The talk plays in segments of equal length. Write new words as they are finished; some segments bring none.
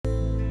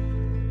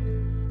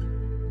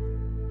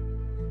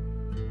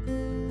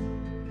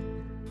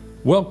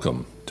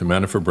Welcome to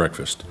Manna for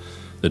Breakfast,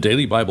 the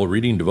daily Bible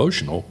reading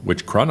devotional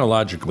which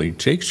chronologically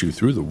takes you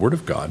through the Word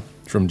of God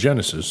from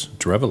Genesis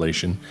to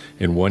Revelation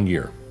in 1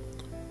 year.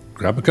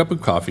 Grab a cup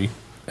of coffee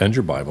and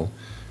your Bible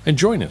and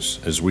join us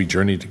as we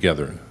journey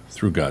together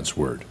through God's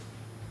Word.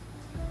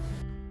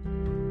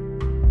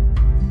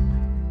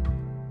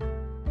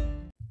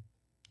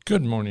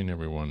 Good morning,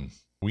 everyone.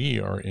 We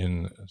are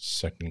in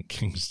 2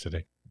 Kings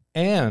today.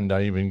 And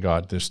I even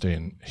got this day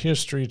in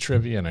history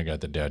trivia, and I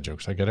got the dad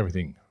jokes. I got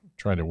everything.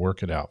 Trying to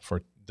work it out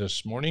for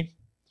this morning.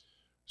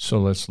 So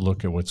let's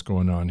look at what's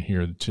going on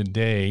here.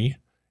 Today,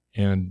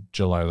 and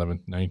July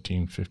 11th,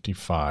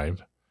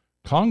 1955,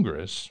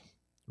 Congress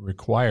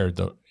required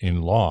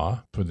in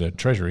law for the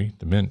Treasury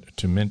to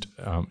mint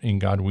 "In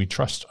God We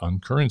Trust"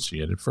 on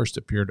currency. It had first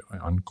appeared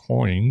on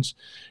coins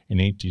in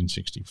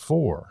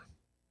 1864.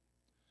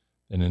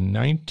 And in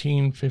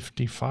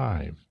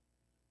 1955,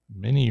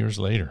 many years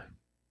later,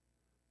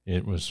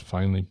 it was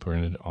finally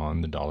printed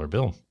on the dollar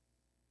bill.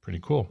 Pretty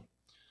cool.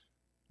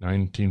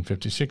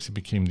 1956, it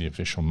became the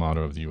official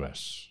motto of the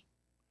U.S.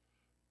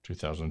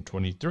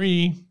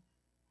 2023, I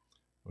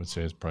would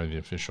say it's probably the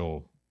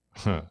official,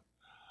 I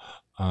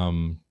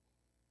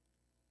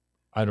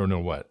don't know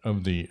what,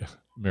 of the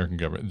American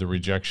government. The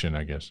rejection,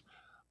 I guess.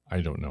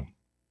 I don't know.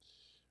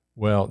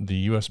 Well, the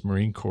U.S.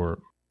 Marine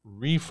Corps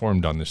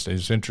reformed on this day.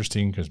 It's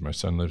interesting because my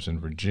son lives in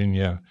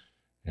Virginia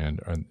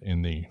and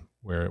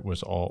where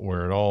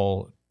it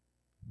all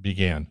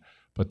began.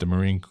 But the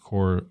Marine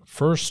Corps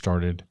first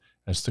started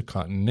as the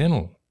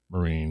Continental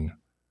Marine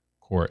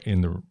Corps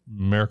in the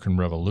American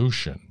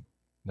Revolution.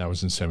 That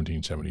was in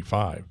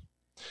 1775.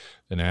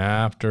 Then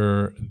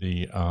after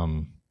the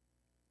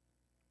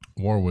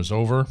war was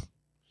over,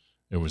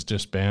 it was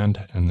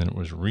disbanded, and then it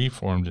was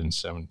reformed in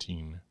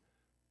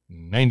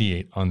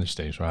 1798 on this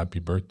day. So happy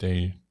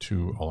birthday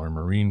to all our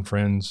Marine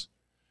friends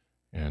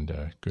and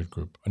a good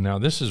group. Now,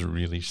 this is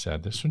really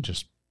sad. This one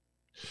just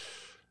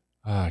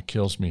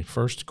kills me.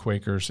 First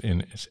Quakers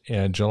in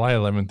July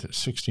 11th,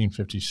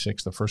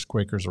 1656, the first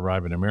Quakers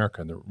arrive in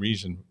America. And the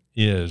reason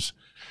is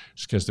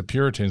because the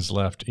Puritans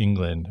left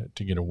England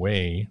to get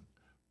away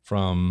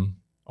from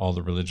all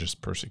the religious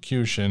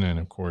persecution and,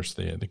 of course,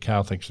 the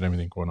Catholics and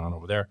everything going on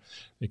over there.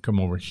 They come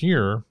over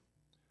here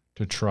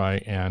to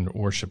try and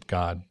worship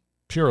God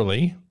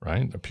purely,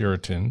 right? The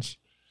Puritans.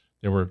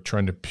 They were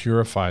trying to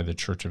purify the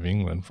Church of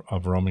England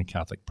of Roman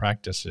Catholic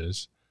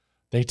practices.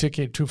 They took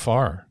it too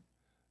far.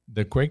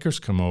 The Quakers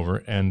come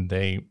over and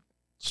they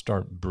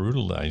start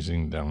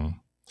brutalizing them.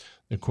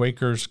 The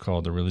Quakers,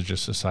 called the Religious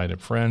Society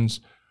of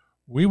Friends,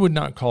 we would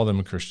not call them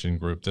a Christian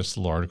group. This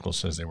little article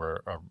says they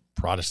were a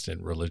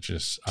Protestant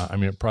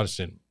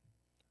Protestant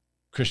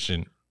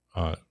Christian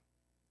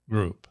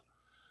group.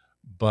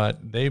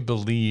 But they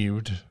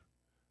believed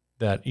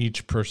that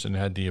each person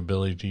had the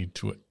ability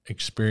to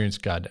experience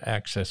God, to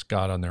access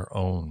God on their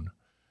own,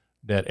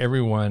 that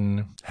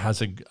everyone has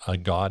a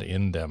God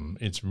in them.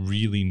 It's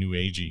really New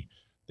Agey.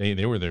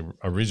 They were the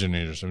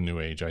originators of New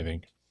Age, I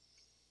think.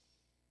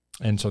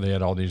 And so they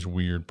had all these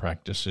weird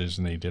practices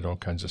and they did all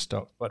kinds of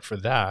stuff. But for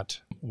that,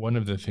 one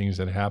of the things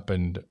that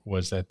happened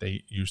was that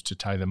they used to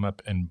tie them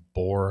up and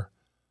bore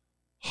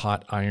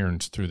hot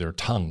irons through their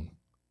tongue.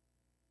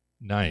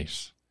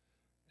 Nice.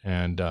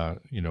 And,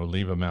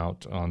 leave them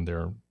out on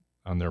their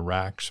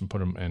racks and put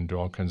them and do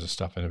all kinds of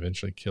stuff and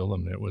eventually kill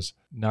them. It was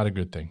not a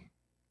good thing.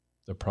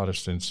 The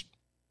Protestants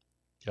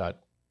got,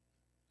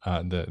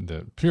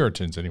 the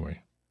Puritans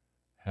anyway,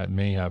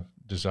 may have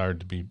desired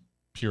to be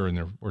pure in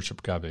their worship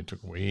of God. They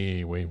took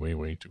way, way, way,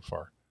 way too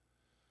far.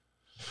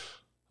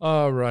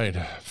 All right.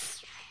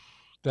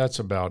 That's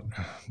about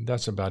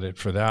it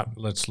for that.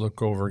 Let's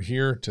look over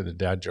here to the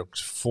dad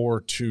jokes for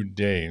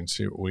today and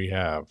see what we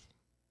have.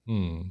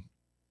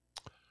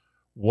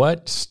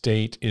 What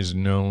state is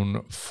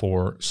known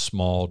for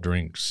small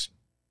drinks?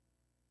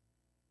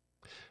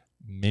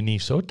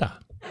 Minnesota.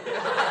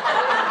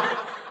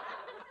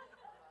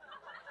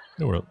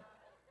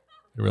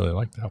 They really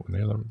like that one.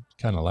 They're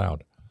kind of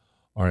loud.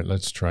 All right,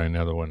 let's try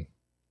another one.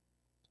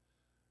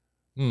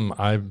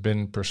 I've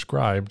been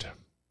prescribed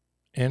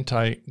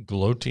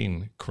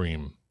anti-gloating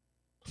cream.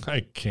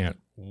 I can't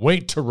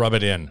wait to rub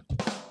it in.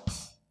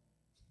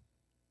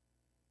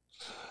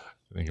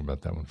 Think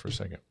about that one for a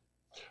second.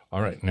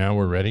 All right, now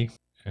we're ready,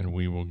 and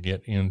we will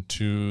get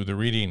into the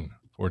reading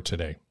for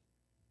today.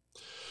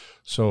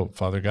 So,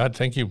 Father God,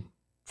 thank you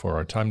for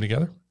our time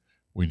together.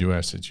 We do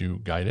ask that you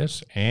guide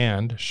us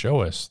and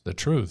show us the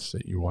truths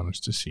that you want us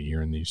to see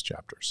here in these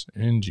chapters.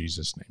 In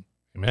Jesus' name,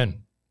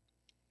 amen.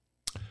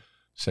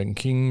 2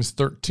 Kings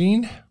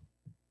 13.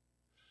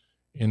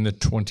 In the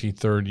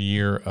 23rd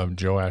year of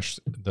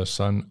Joash, the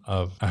son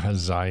of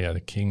Amaziah,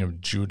 the king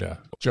of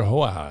Judah,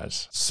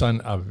 Jehoahaz,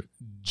 son of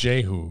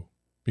Jehu,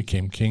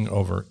 became king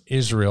over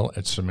Israel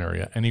at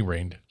Samaria, and he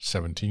reigned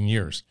 17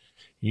 years.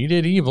 He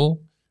did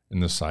evil in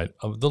the sight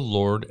of the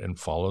Lord and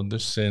followed the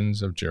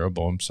sins of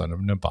Jeroboam, son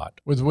of Nebat,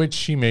 with which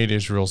he made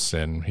Israel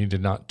sin. He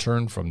did not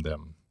turn from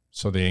them.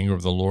 So the anger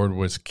of the Lord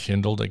was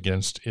kindled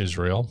against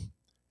Israel,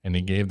 and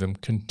he gave them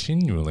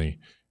continually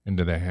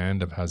into the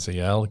hand of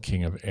Hazael,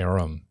 king of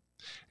Aram,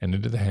 and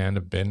into the hand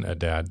of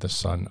Ben-Hadad, the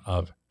son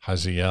of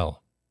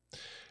Hazael.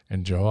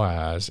 And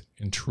Jehoahaz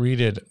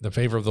entreated the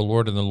favor of the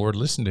Lord, and the Lord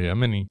listened to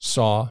him, and he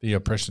saw the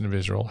oppression of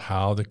Israel,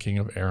 how the king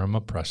of Aram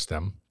oppressed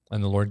them.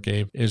 And the Lord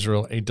gave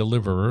Israel a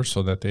deliverer,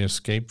 so that they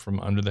escaped from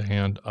under the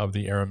hand of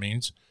the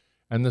Arameans,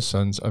 and the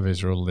sons of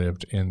Israel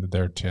lived in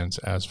their tents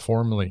as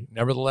formerly.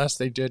 Nevertheless,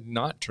 they did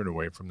not turn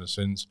away from the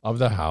sins of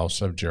the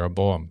house of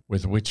Jeroboam,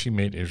 with which he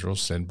made Israel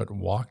sin, but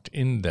walked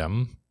in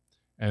them.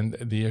 And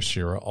the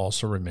Asherah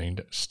also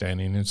remained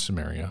standing in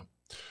Samaria.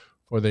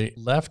 For they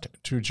left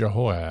to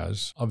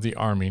Jehoahaz of the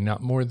army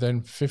not more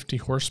than 50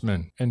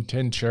 horsemen, and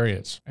 10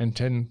 chariots, and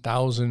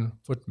 10,000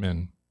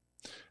 footmen.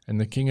 And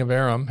the king of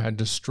Aram had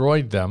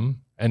destroyed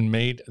them, and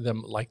made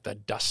them like the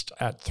dust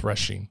at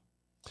threshing.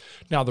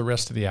 Now the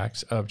rest of the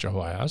acts of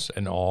Jehoahaz,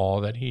 and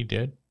all that he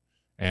did,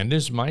 and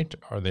his might,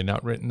 are they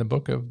not written in the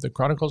book of the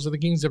Chronicles of the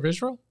Kings of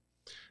Israel?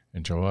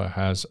 And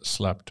Jehoahaz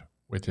slept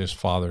with his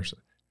fathers,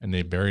 and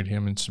they buried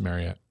him in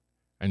Samaria.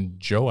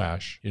 And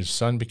Joash, his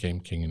son, became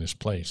king in his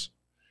place.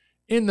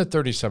 In the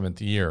 37th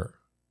year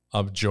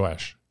of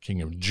Joash,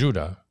 king of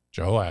Judah,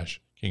 Jehoash,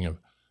 king of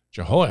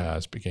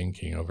Jehoahaz, became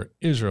king over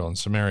Israel and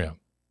Samaria,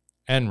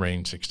 and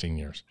reigned 16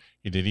 years.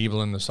 He did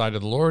evil in the sight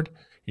of the Lord.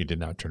 He did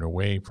not turn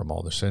away from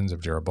all the sins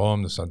of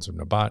Jeroboam, the sons of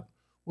Nebat,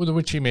 with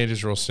which he made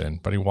Israel sin,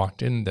 but he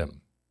walked in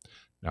them.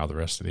 Now the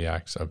rest of the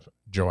acts of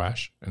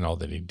Joash, and all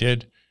that he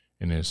did,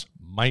 in his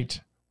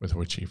might with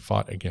which he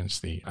fought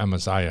against the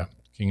Amaziah,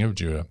 king of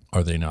Judah,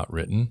 are they not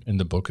written in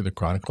the book of the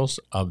Chronicles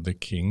of the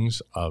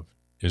Kings of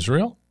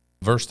Israel?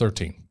 Verse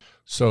 13.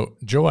 So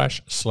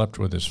Joash slept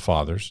with his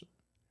fathers,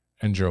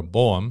 and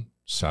Jeroboam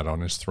sat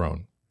on his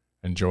throne,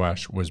 and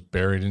Joash was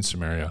buried in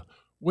Samaria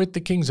with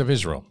the kings of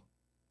Israel.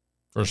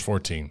 Verse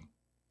 14.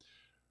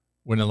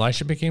 When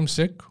Elisha became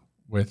sick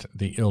with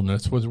the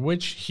illness with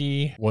which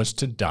he was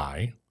to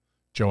die,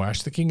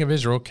 Joash the king of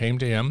Israel came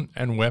to him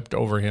and wept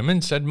over him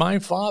and said, my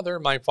father,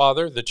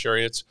 the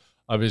chariots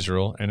of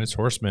Israel and its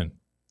horsemen.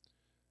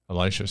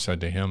 Elisha said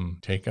to him,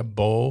 take a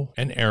bow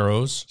and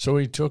arrows. So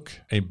he took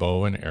a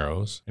bow and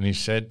arrows, and he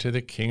said to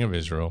the king of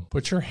Israel,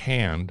 put your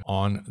hand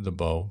on the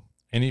bow.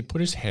 And he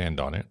put his hand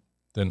on it.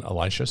 Then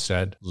Elisha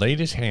laid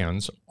his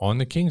hands on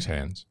the king's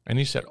hands, and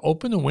he said,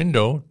 open the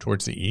window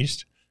towards the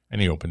east.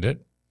 And he opened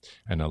it.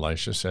 And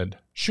Elisha said,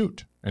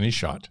 shoot. And he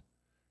shot.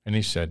 And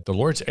he said, the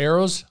Lord's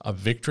arrows of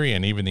victory,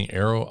 and even the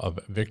arrow of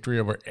victory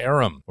over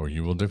Aram, or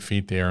you will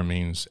defeat the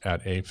Arameans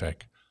at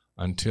Aphek,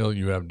 until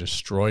you have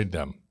destroyed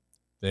them.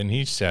 Then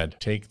he said,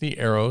 take the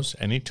arrows,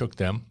 and he took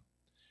them.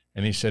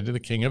 And he said to the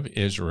king of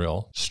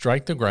Israel,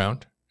 strike the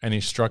ground. And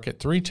he struck it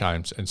 3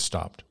 times and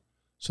stopped.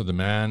 So the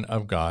man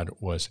of God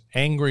was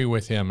angry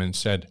with him and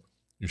said,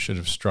 you should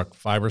have struck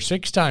 5 or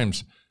 6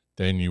 times.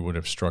 Then you would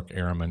have struck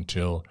Aram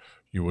until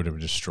you would have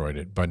destroyed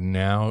it. But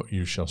now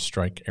you shall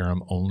strike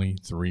Aram only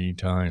 3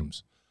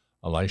 times.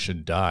 Elisha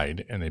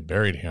died, and they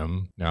buried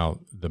him.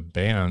 Now the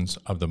bands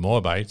of the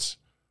Moabites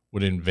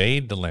would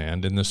invade the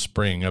land in the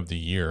spring of the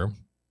year.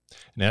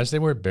 And as they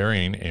were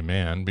burying a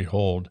man,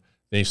 behold,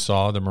 they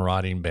saw the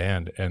marauding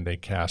band, and they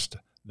cast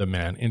the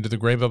man into the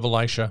grave of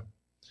Elisha.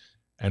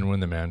 And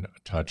when the man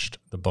touched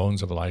the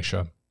bones of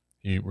Elisha,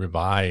 he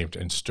revived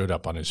and stood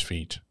up on his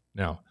feet.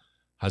 Now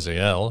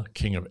Hazael,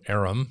 king of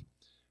Aram,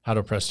 had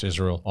oppressed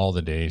Israel all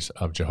the days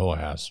of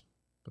Jehoahaz.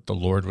 But the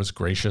Lord was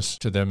gracious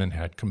to them and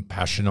had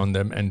compassion on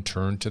them and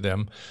turned to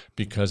them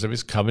because of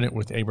his covenant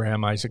with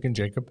Abraham, Isaac, and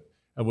Jacob,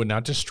 and would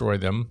not destroy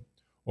them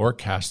or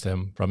cast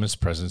them from his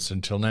presence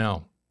until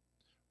now.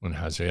 When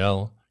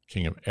Hazael,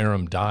 king of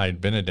Aram,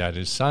 died, Ben-Hadad,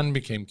 his son,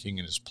 became king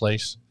in his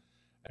place.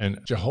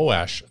 And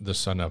Jehoash, the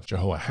son of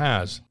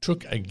Jehoahaz,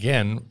 took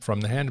again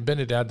from the hand of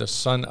Ben-Hadad, the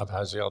son of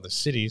Hazael, the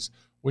cities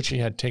which he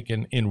had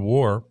taken in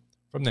war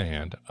from the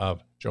hand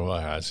of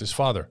Jehoahaz, his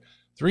father.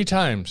 3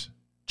 times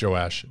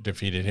Joash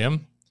defeated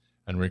him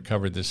and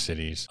recovered the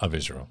cities of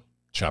Israel.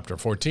 Chapter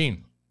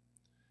 14.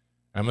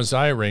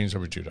 Amaziah reigns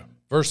over Judah.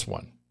 Verse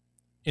 1.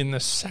 In the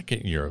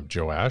 2nd year of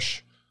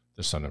Joash,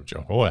 the son of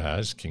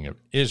Jehoahaz, king of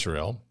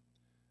Israel,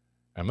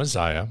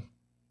 Amaziah,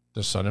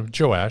 the son of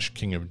Joash,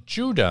 king of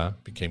Judah,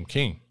 became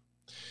king.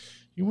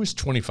 He was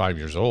 25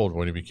 years old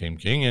when he became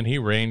king, and he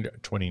reigned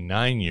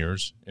 29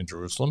 years in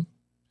Jerusalem.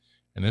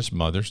 And his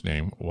mother's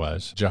name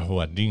was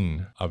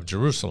Jehoaddin of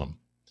Jerusalem.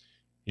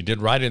 He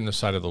did right in the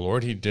sight of the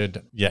Lord. He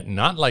did yet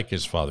not like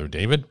his father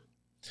David.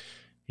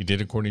 He did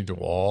according to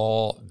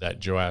all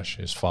that Joash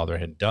his father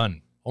had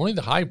done. Only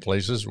the high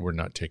places were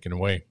not taken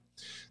away.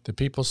 The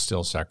people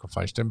still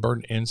sacrificed and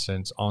burned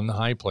incense on the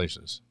high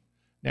places.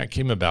 Now it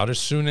came about as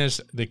soon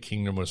as the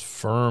kingdom was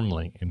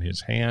firmly in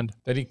his hand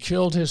that he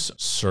killed his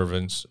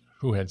servants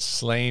who had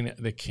slain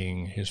the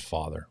king his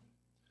father.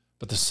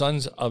 But the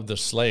sons of the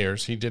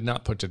slayers he did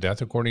not put to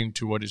death according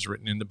to what is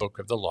written in the book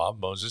of the law of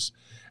Moses,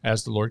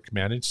 as the Lord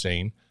commanded,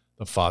 saying,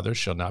 the fathers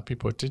shall not be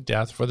put to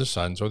death for the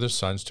sons, or the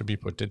sons to be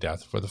put to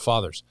death for the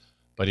fathers,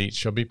 but each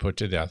shall be put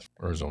to death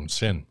for his own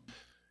sin.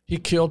 He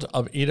killed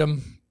of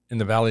Edom in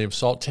the valley of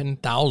Salt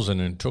 10,000,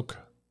 and took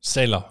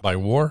Selah by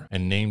war,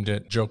 and named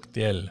it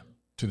Joktheel,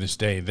 to this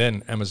day.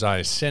 Then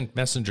Amaziah sent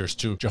messengers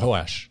to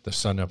Jehoash, the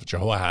son of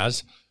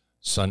Jehoahaz,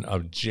 son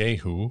of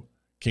Jehu,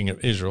 king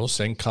of Israel,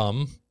 saying,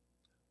 "Come,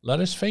 let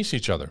us face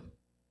each other."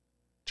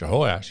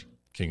 Jehoash,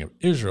 king of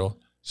Israel,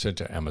 said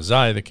to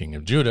Amaziah, the king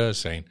of Judah,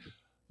 saying,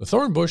 "The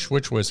thorn bush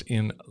which was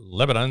in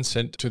Lebanon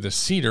sent to the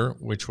cedar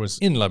which was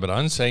in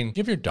Lebanon, saying,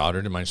 'Give your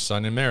daughter to my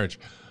son in marriage.'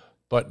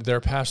 But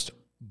there passed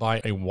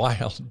by a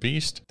wild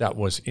beast that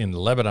was in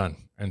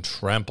Lebanon and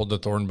trampled the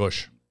thorn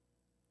bush.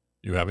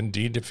 You have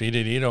indeed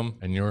defeated Edom,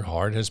 and your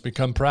heart has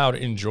become proud.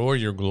 Enjoy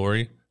your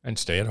glory and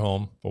stay at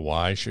home. For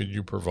why should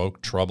you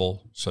provoke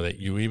trouble so that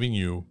you, even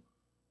you,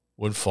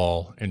 would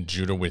fall, and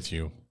Judah with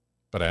you?"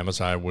 But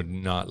Amaziah would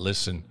not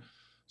listen.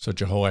 So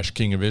Jehoash,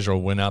 king of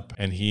Israel, went up,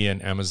 and he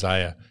and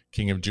Amaziah,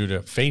 king of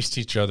Judah, faced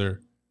each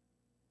other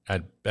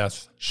at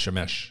Beth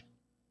Shemesh,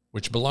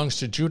 which belongs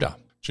to Judah.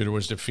 Judah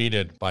was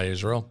defeated by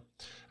Israel,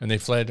 and they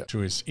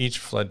each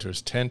fled to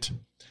his tent.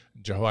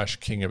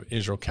 Jehoash, king of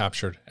Israel,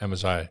 captured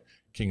Amaziah,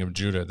 king of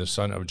Judah, the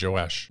son of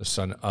Joash, the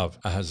son of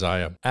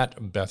Ahaziah,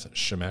 at Beth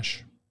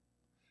Shemesh,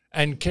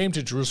 and came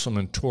to Jerusalem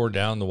and tore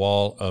down the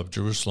wall of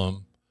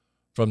Jerusalem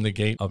from the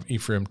gate of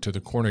Ephraim to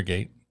the corner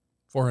gate,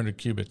 400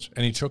 cubits.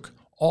 And he took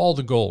all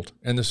the gold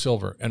and the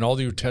silver and all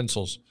the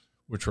utensils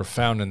which were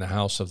found in the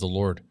house of the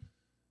Lord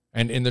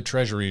and in the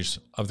treasuries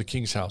of the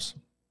king's house,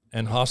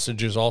 and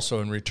hostages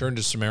also, and returned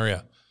to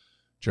Samaria.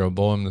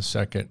 Jeroboam the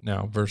second.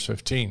 Now, verse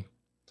 15.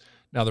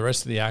 Now the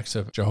rest of the acts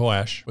of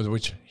Jehoash, with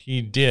which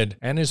he did,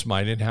 and his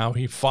might, and how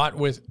he fought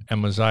with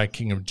Amaziah,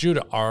 king of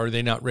Judah, are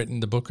they not written in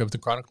the book of the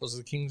Chronicles of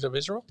the Kings of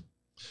Israel?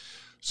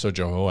 So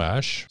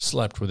Jehoash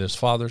slept with his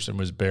fathers and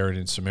was buried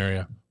in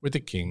Samaria with the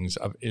kings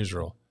of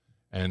Israel.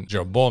 And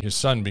Jeroboam, his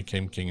son,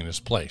 became king in his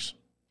place.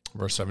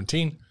 Verse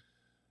 17,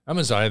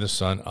 Amaziah, the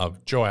son of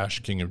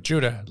Joash, king of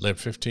Judah,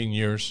 lived 15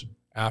 years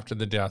after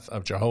the death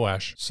of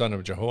Jehoash, son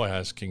of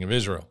Jehoahaz, king of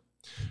Israel.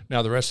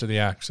 Now the rest of the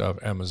acts of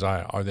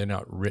Amaziah, are they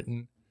not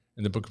written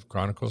in the book of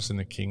Chronicles in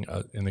the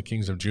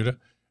kings of Judah?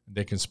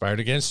 They conspired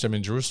against him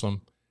in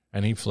Jerusalem,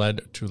 and he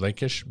fled to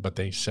Lachish, but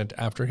they sent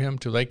after him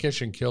to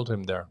Lachish and killed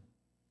him there.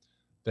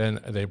 Then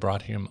they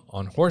brought him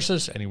on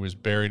horses, and he was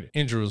buried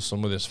in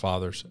Jerusalem with his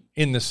fathers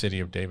in the city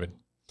of David.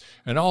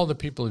 And all the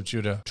people of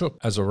Judah took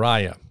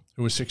Azariah,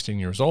 who was 16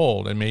 years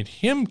old, and made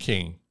him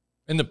king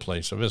in the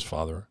place of his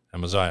father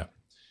Amaziah.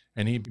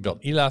 And he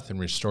built Elath and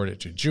restored it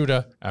to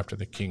Judah after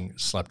the king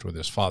slept with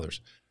his fathers.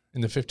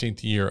 In the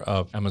 15th year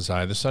of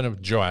Amaziah, the son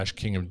of Joash,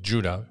 king of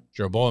Judah,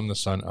 Jeroboam, the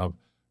son of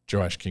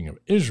Joash, king of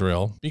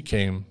Israel,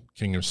 became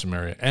king of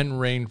Samaria and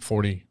reigned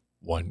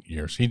 41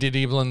 years. He did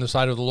evil in the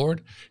sight of the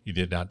Lord. He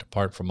did not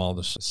depart from all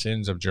the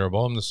sins of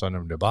Jeroboam, the son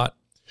of Nebat,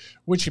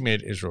 which he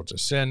made Israel to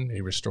sin.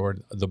 He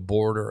restored the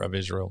border of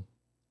Israel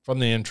from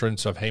the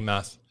entrance of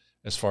Hamath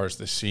as far as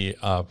the sea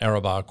of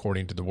Arabah,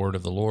 according to the word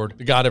of the Lord,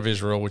 the God of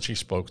Israel, which he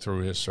spoke through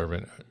his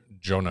servant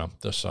Jonah,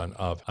 the son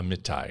of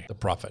Amittai, the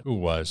prophet, who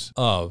was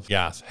of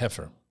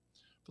Gath-Hepher.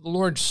 For the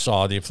Lord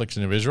saw the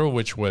affliction of Israel,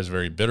 which was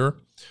very bitter,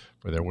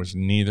 for there was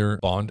neither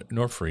bond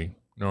nor free,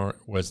 nor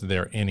was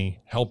there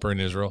any helper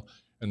in Israel.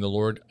 And the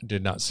Lord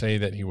did not say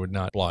that he would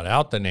not blot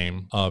out the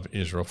name of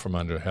Israel from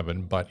under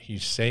heaven, but he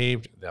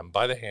saved them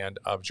by the hand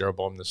of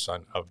Jeroboam, the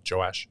son of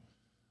Joash.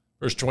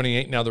 Verse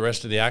 28, now the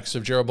rest of the acts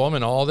of Jeroboam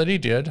and all that he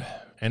did,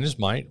 and his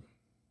might,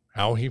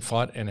 how he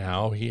fought and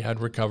how he had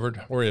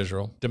recovered for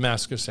Israel,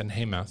 Damascus and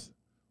Hamath,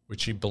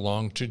 which he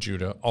belonged to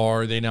Judah,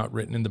 are they not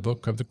written in the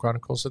book of the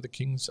Chronicles of the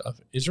Kings of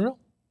Israel?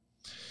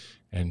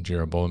 And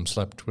Jeroboam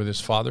slept with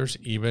his fathers,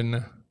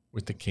 even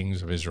with the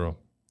kings of Israel.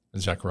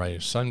 And Zechariah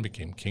his son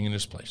became king in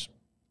his place.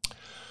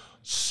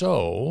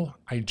 So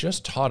I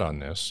just taught on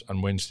this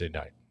on Wednesday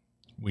night.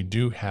 We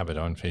do have it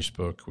on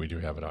Facebook. We do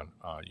have it on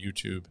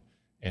YouTube,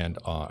 and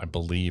I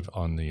believe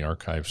on the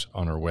archives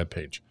on our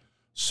webpage.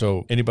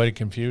 So anybody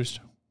confused?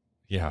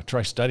 Yeah,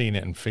 try studying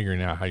it and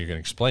figuring out how you're going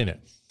to explain it.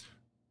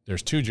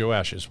 There's two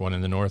Joashes, one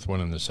in the north, one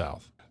in the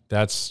south.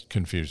 That's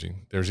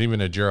confusing. There's even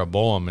a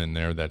Jeroboam in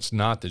there that's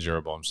not the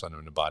Jeroboam son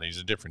of Nebat. He's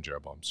a different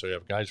Jeroboam. So you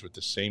have guys with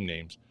the same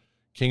names,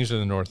 kings of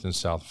the north and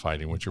south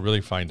fighting. What you really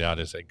find out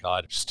is that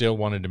God still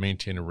wanted to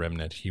maintain a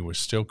remnant. He was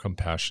still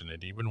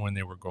compassionate, even when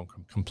they were going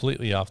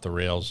completely off the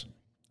rails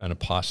and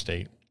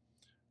apostate.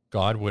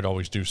 God would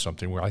always do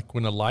something. Like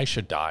when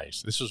Elisha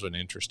dies, this is an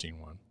interesting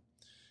one.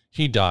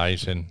 He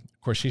dies, and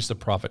of course he's the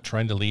prophet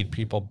trying to lead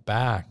people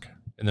back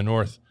in the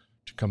north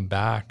to come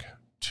back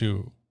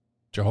to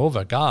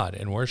Jehovah God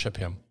and worship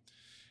him.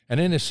 And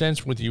in a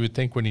sense, what you would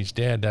think when he's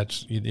dead,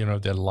 that's,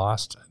 they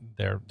lost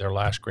their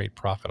last great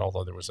prophet,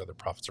 although there was other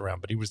prophets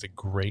around, but he was the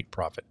great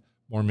prophet,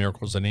 more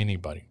miracles than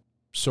anybody.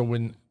 So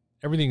when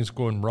everything is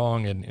going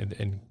wrong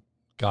and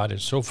God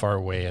is so far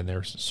away and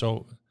they're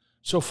so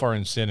far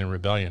in sin and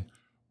rebellion,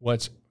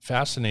 what's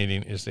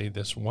fascinating is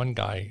this one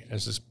guy,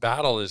 as this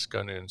battle is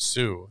going to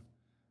ensue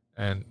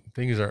and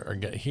things are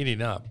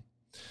heating up,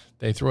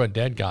 they throw a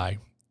dead guy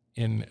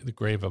in the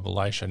grave of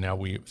Elisha. Now,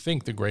 we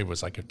think the grave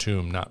was like a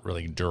tomb, not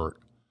really dirt,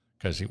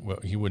 because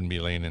he wouldn't be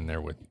laying in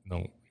there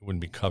he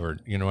wouldn't be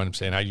covered. You know what I'm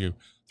saying? How you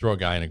throw a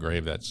guy in a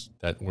grave that's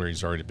where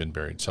he's already been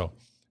buried. So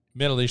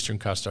Middle Eastern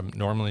custom,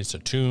 normally it's a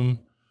tomb.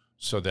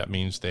 So that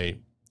means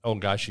oh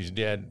gosh, he's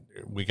dead.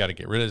 We got to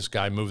get rid of this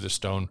guy, move the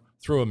stone,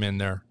 throw him in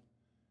there.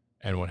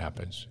 And what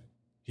happens?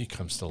 He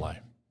comes to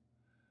life.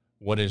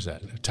 What is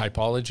that?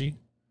 Typology?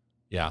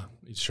 Yeah,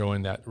 it's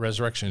showing that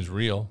resurrection is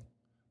real.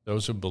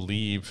 Those who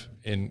believe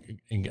in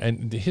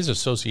and his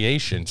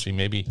association, see,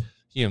 maybe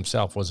he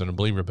himself wasn't a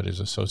believer, but his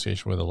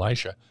association with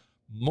Elisha,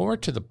 more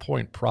to the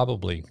point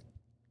probably,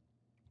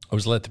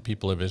 was let the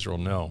people of Israel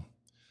know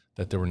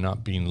that they were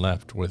not being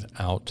left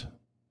without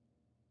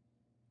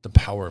the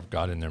power of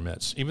God in their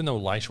midst. Even though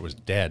Elisha was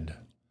dead,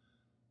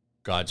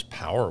 God's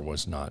power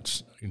was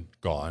not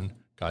gone.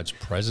 God's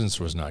presence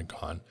was not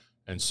gone.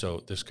 And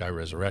so this guy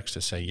resurrects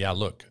to say, yeah,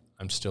 look,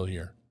 I'm still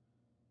here.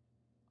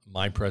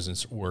 My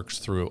presence works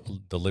through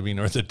the living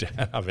or the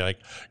dead. I mean, like,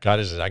 God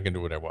says, I can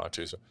do what I want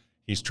to. So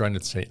he's trying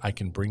to say, I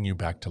can bring you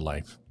back to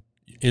life.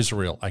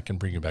 Israel, I can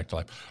bring you back to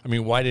life. I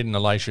mean, why didn't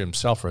Elisha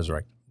himself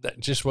resurrect? That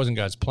just wasn't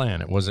God's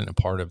plan. It wasn't a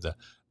part of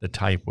the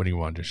type what he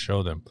wanted to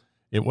show them.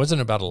 It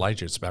wasn't about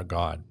Elijah. It's about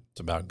God.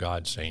 It's about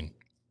God saying,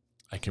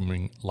 I can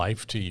bring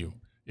life to you.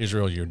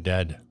 Israel, you're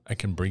dead. I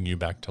can bring you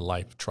back to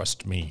life.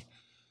 Trust me.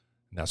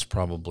 And that's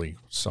probably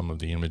some of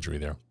the imagery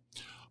there.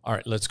 All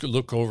right, let's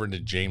look over to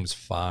James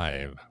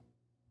 5.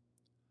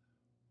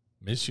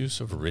 Misuse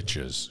of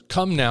riches.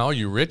 Come now,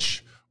 you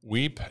rich,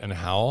 weep and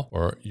howl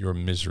for your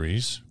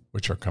miseries,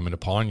 which are coming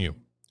upon you.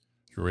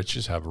 Your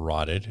riches have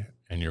rotted,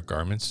 and your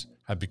garments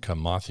have become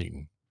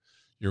moth-eaten.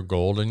 Your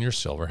gold and your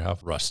silver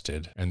have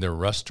rusted, and their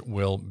rust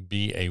will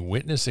be a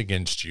witness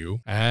against you,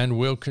 and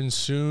will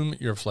consume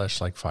your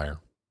flesh like fire.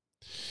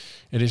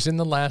 It is in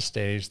the last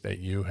days that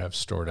you have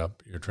stored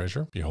up your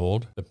treasure.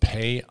 Behold, the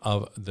pay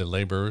of the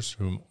laborers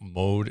who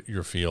mowed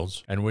your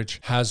fields, and which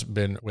has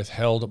been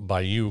withheld by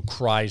you,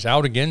 cries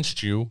out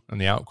against you, and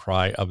the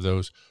outcry of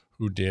those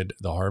who did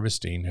the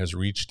harvesting has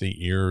reached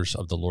the ears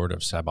of the Lord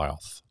of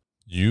Sabaoth.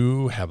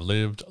 You have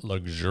lived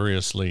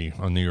luxuriously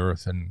on the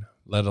earth and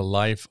led a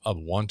life of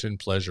wanton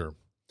pleasure.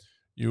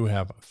 You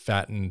have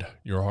fattened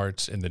your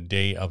hearts in the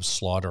day of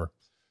slaughter.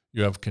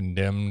 You have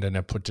condemned and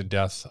have put to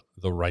death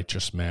the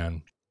righteous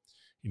man.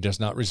 He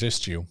does not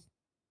resist you.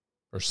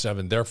 Verse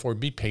 7, therefore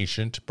be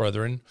patient,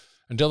 brethren,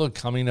 until the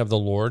coming of the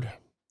Lord.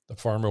 The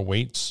farmer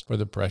waits for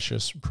the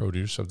precious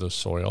produce of the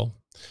soil,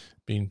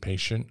 being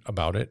patient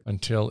about it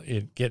until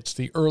it gets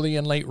the early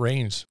and late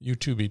rains. You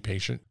too be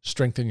patient.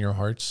 Strengthen your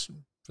hearts,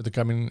 for the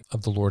coming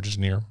of the Lord is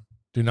near.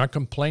 Do not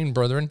complain,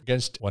 brethren,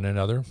 against one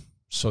another,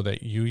 so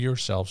that you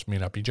yourselves may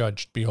not be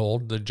judged.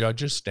 Behold, the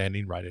judge is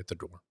standing right at the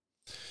door.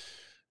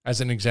 As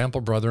an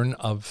example, brethren,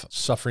 of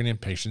suffering and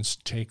patience,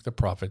 take the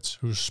prophets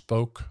who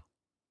spoke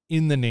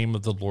in the name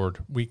of the Lord.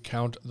 We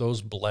count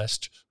those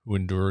blessed who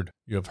endured.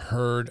 You have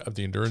heard of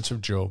the endurance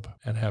of Job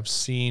and have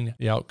seen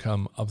the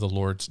outcome of the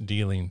Lord's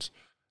dealings,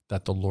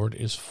 that the Lord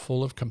is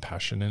full of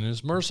compassion and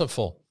is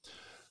merciful.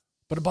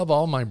 But above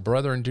all, my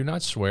brethren, do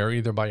not swear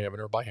either by heaven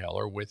or by hell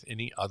or with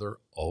any other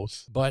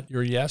oath, but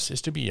your yes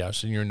is to be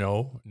yes and your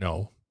no,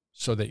 no,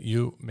 so that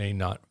you may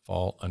not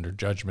fall under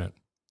judgment.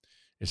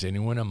 Is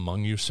anyone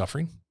among you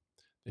suffering?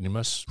 Then you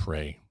must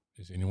pray.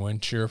 Is anyone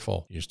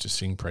cheerful? He is to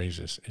sing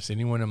praises. Is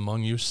anyone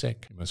among you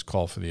sick? You must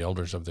call for the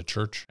elders of the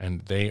church,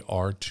 and they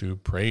are to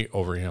pray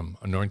over him,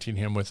 anointing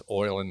him with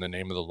oil in the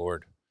name of the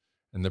Lord.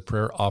 And the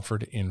prayer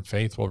offered in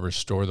faith will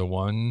restore the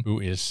one who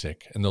is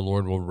sick, and the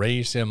Lord will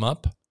raise him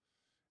up.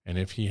 And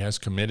if he has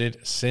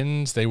committed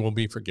sins, they will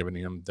be forgiven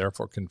him.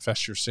 Therefore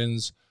confess your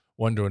sins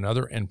one to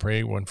another and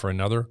pray one for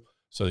another,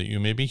 so that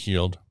you may be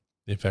healed.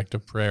 The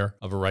effective prayer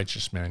of a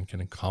righteous man can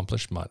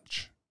accomplish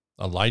much.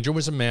 Elijah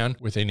was a man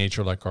with a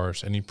nature like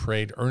ours, and he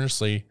prayed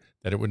earnestly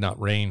that it would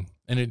not rain.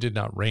 And it did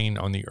not rain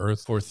on the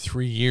earth for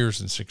 3 years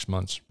and 6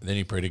 months. And then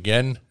he prayed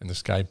again, and the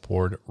sky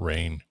poured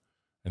rain,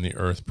 and the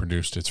earth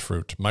produced its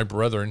fruit. My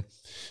brethren,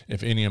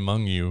 if any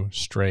among you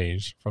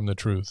strays from the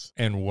truth,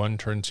 and one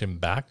turns him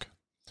back,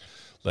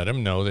 let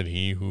him know that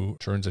he who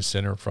turns a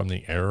sinner from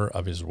the error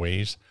of his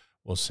ways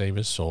will save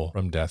his soul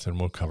from death and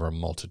will cover a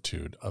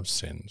multitude of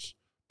sins.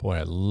 Boy,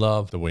 I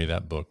love the way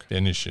that book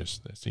finishes.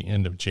 That's the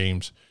end of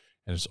James.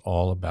 And it's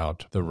all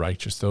about the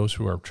righteous, those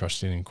who are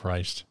trusting in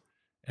Christ,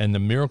 and the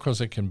miracles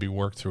that can be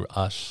worked through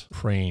us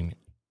praying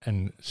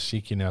and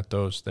seeking out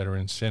those that are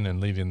in sin and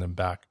leading them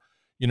back.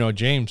 You know,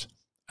 James,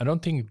 I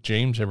don't think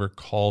James ever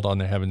called on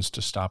the heavens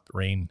to stop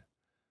rain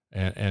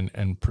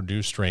and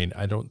produce rain.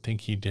 I don't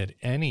think he did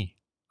any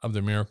of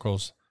the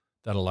miracles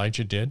that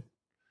Elijah did.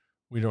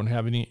 We don't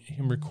have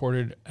him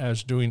recorded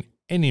as doing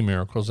any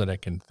miracles that I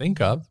can think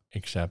of,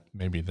 except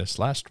maybe this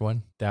last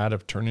one, that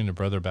of turning a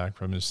brother back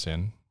from his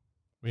sin.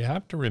 We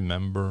have to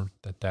remember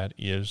that that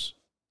is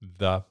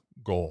the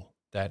goal.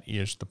 That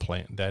is the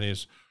plan. That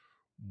is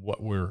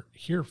what we're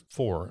here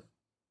for,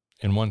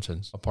 in one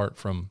sense, apart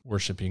from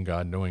worshiping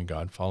God, knowing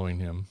God, following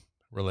him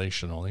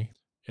relationally.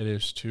 It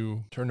is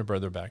to turn a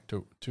brother back,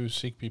 to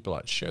seek people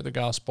out, share the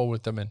gospel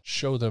with them, and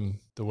show them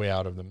the way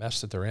out of the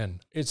mess that they're in.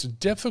 It's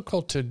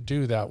difficult to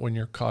do that when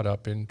you're caught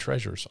up in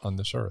treasures on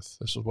this earth.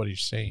 This is what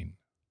he's saying.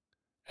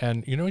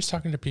 And, he's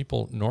talking to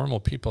people, normal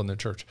people in the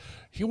church.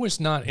 He was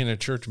not in a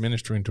church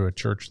ministering to a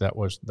church that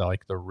was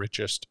like the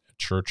richest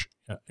church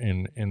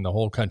in the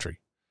whole country,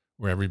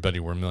 where everybody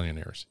were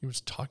millionaires. He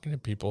was talking to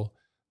people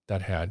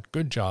that had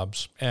good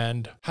jobs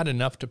and had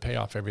enough to pay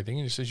off everything.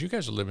 And he says, you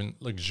guys are living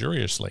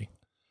luxuriously.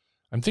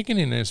 I'm thinking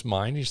in his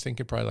mind, he's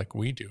thinking probably like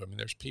we do. I mean,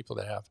 there's people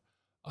that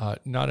have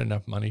not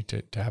enough money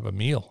to have a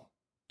meal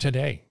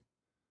today.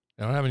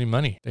 They don't have any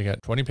money. They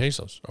got 20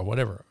 pesos or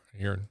whatever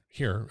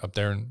here up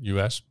there in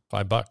U.S.,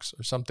 $5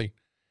 or something.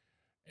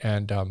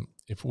 And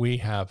if we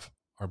have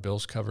our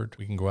bills covered,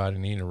 we can go out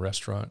and eat in a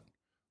restaurant.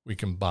 We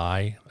can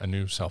buy a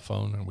new cell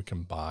phone and we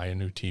can buy a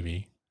new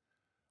TV.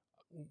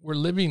 We're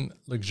living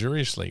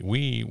luxuriously.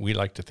 We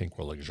like to think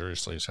we're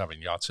luxuriously as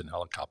having yachts and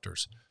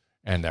helicopters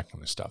and that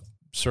kind of stuff.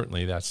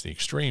 Certainly that's the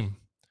extreme.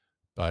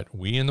 But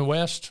we in the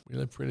West, we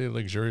live pretty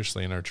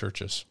luxuriously in our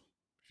churches,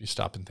 if you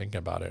stop and think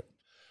about it.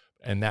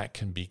 And that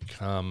can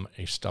become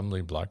a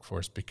stumbling block for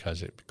us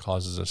because it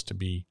causes us to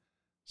be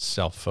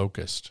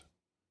self-focused,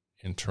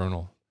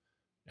 internal,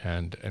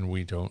 and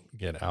we don't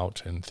get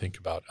out and think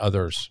about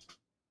others,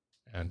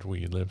 and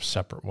we live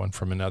separate one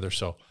from another.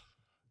 So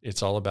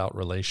it's all about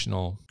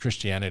relational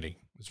Christianity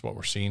is what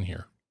we're seeing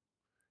here,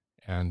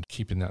 and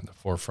keeping that in the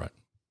forefront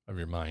of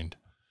your mind.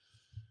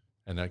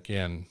 And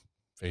again,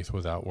 faith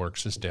without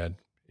works is dead.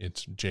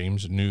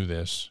 James knew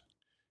this.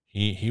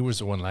 He was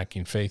the one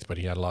lacking faith, but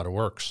he had a lot of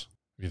works.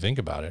 If you think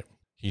about it,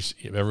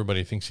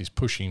 everybody thinks he's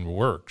pushing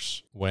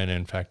works when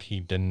in fact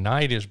he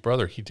denied his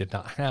brother. He did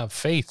not have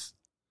faith,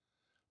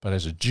 but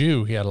as a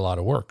Jew, he had a lot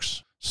of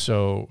works.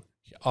 So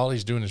all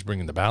he's doing is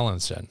bringing the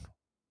balance in.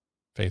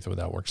 Faith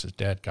without works is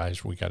dead,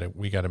 guys. We got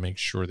to make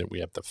sure that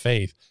we have the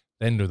faith,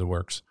 then do the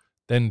works.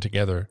 Then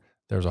together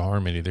there's a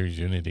harmony, there's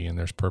unity, and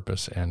there's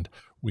purpose, and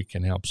we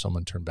can help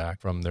someone turn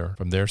back from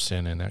their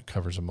sin, and that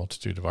covers a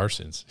multitude of our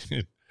sins.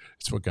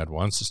 It's what God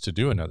wants us to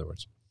do, in other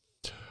words.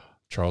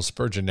 Charles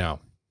Spurgeon now.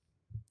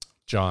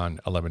 John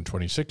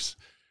 11:26,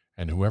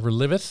 and whoever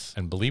liveth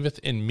and believeth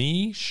in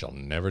me shall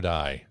never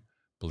die.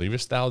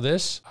 Believest thou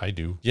this? I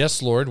do.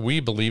 Yes, Lord,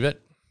 we believe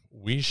it.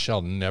 We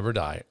shall never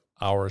die.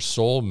 Our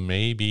soul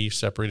may be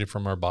separated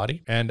from our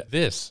body, and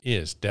this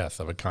is death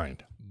of a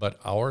kind. But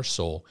our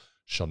soul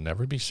shall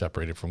never be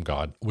separated from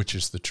God, which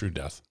is the true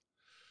death.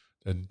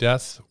 The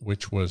death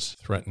which was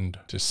threatened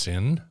to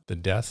sin, the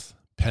death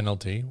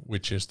penalty,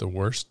 which is the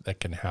worst that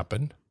can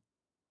happen.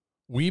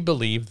 We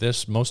believe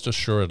this most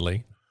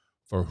assuredly.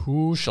 For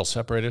who shall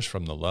separate us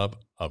from the love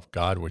of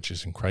God, which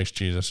is in Christ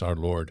Jesus our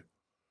Lord?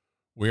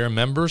 We are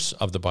members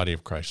of the body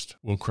of Christ.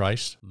 Will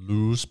Christ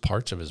lose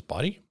parts of his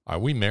body? Are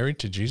we married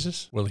to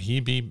Jesus? Will he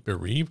be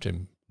bereaved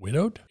and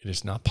widowed? It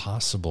is not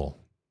possible.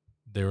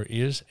 There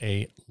is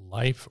a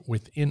life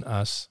within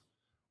us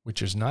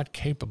which is not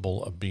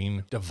capable of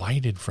being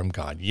divided from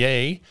God.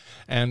 Yea,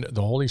 and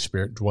the Holy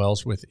Spirit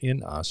dwells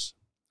within us.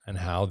 And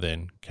how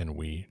then can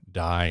we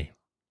die?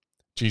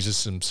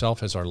 Jesus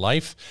himself is our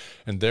life,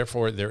 and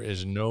therefore there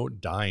is no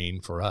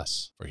dying for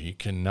us, for he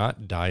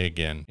cannot die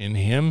again. In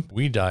him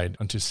we died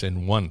unto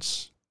sin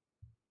once,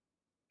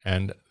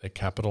 and the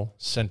capital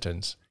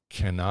sentence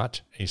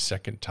cannot a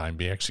second time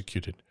be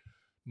executed.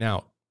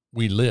 Now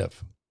we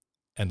live,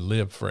 and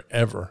live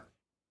forever.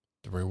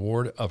 The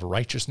reward of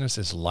righteousness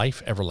is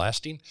life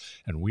everlasting,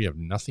 and we have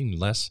nothing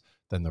less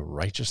than the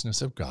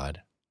righteousness of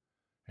God,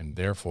 and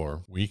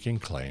therefore we can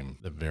claim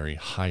the very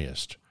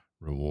highest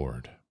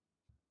reward.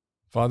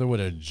 Father, what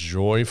a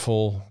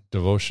joyful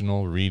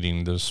devotional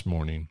reading this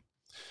morning.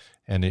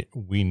 And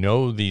we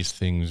know these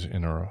things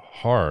in our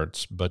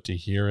hearts, but to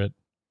hear it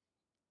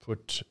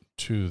put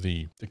to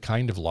the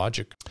kind of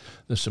logic,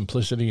 the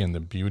simplicity and the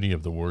beauty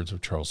of the words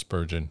of Charles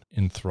Spurgeon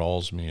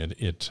enthralls me.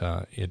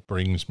 It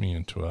brings me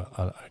into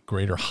a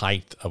greater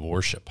height of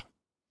worship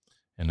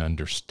and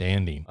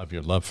understanding of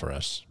your love for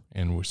us.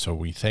 And so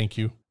we thank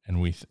you,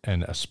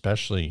 and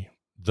especially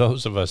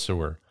those of us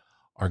who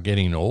are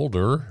getting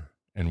older.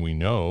 And we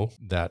know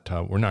that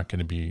we're not going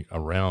to be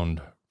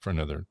around for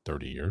another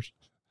 30 years.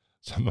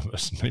 Some of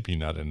us maybe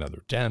not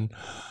another 10.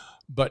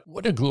 But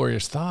what a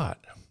glorious thought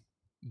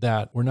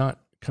that we're not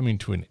coming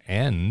to an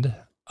end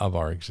of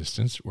our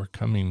existence. We're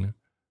coming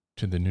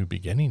to the new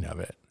beginning of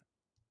it.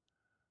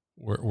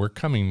 We're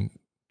coming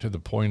to the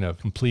point of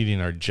completing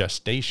our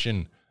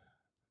gestation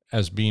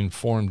as being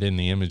formed in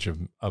the image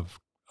of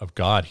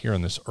God here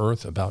on this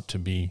earth, about to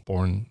be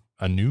born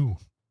anew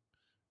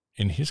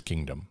in his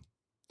kingdom.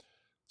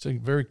 It's a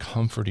very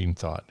comforting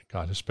thought,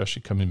 God,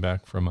 especially coming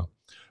back from a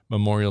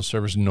memorial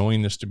service,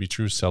 knowing this to be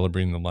true,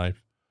 celebrating the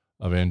life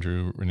of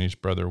Andrew, Renee's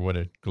brother. What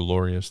a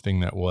glorious thing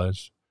that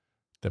was,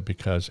 that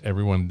because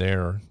everyone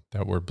there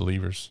that were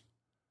believers,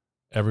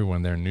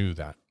 everyone there knew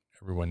that.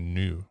 Everyone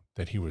knew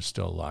that he was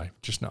still alive,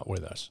 just not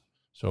with us.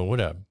 So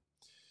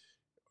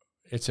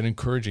it's an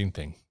encouraging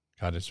thing.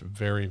 God, it's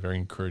very, very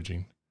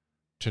encouraging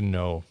to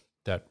know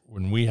that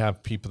when we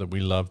have people that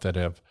we love that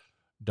have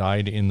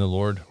died in the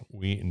Lord,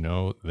 we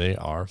know they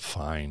are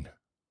fine.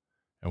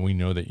 And we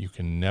know that you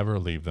can never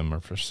leave them or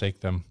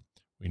forsake them.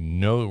 We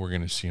know that we're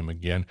going to see him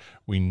again.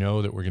 We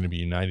know that we're going to be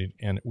united,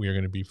 and we are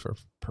going to be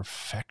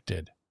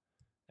perfected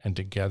and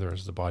together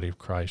as the body of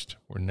Christ.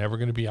 We're never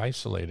going to be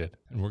isolated,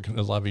 and we're going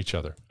to love each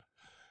other.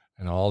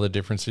 And all the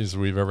differences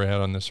we've ever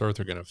had on this earth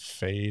are going to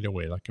fade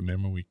away like a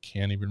memory we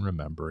can't even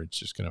remember. It's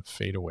just going to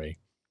fade away,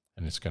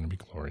 and it's going to be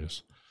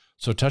glorious.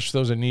 So touch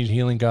those that need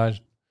healing, God.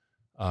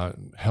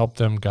 Help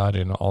them, God,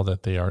 in all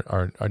that they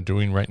are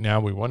doing right now.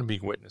 We want to be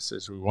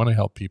witnesses. We want to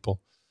help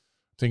people.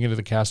 Thinking of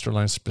the Castor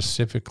line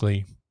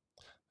specifically,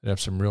 that have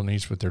some real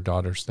needs with their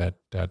daughters that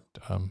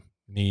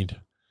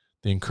need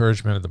the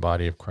encouragement of the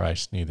body of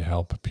Christ, need the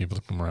help of people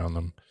to come around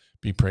them,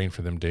 be praying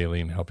for them daily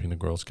and helping the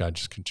girls. God,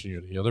 just continue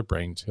to heal their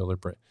brains, heal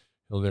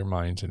their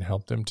minds, and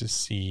help them to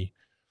see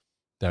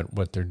that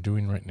what they're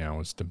doing right now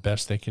is the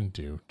best they can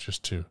do,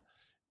 just to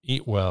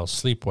eat well,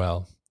 sleep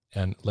well,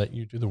 and let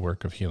you do the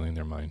work of healing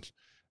their minds.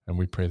 And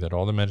we pray that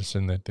all the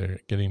medicine that they're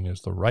getting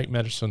is the right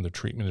medicine, the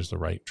treatment is the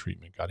right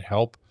treatment. God,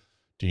 help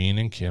Dean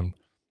and Kim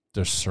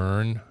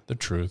discern the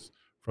truth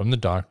from the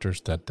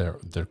doctors that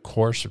their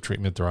course of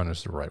treatment they're on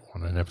is the right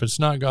one. And if it's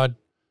not, God,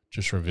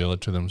 just reveal it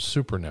to them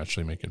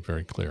supernaturally, make it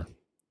very clear.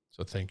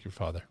 So thank you,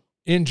 Father.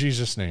 In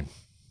Jesus' name.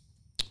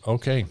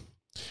 Okay.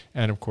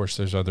 And of course,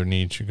 there's other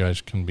needs. You guys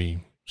can be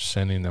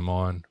sending them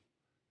on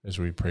as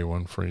we pray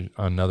one for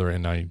another.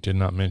 And I did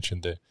not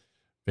mention the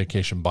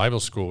Vacation Bible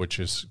School, which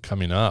is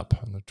coming up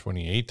on the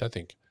 28th, I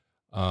think.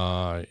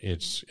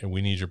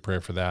 We need your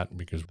prayer for that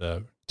because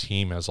the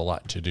team has a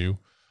lot to do.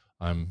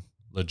 I'm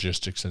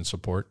logistics and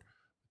support.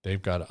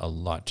 They've got a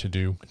lot to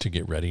do to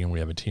get ready, and we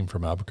have a team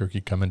from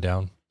Albuquerque coming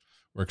down.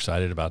 We're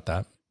excited about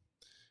that,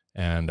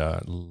 and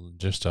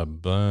just a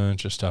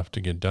bunch of stuff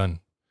to get done.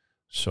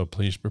 So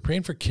please, we're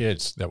praying for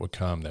kids that would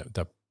come, that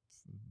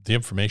the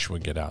information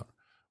would get out.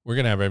 We're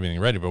going to have everything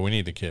ready, but we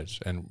need the kids,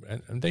 and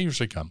they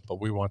usually come, but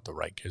we want the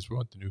right kids. We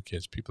want the new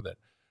kids, people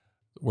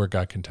where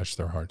God can touch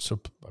their hearts. So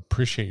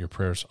appreciate your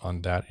prayers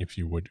on that if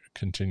you would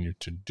continue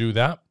to do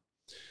that.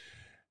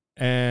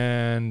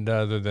 And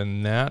other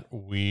than that,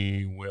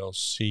 we will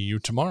see you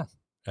tomorrow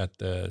at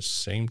the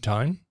same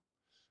time.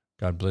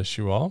 God bless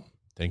you all.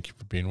 Thank you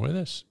for being with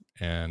us.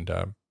 And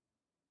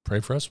pray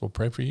for us. We'll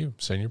pray for you.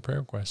 Send your prayer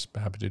requests.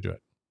 Happy to do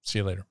it. See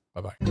you later.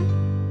 Bye-bye.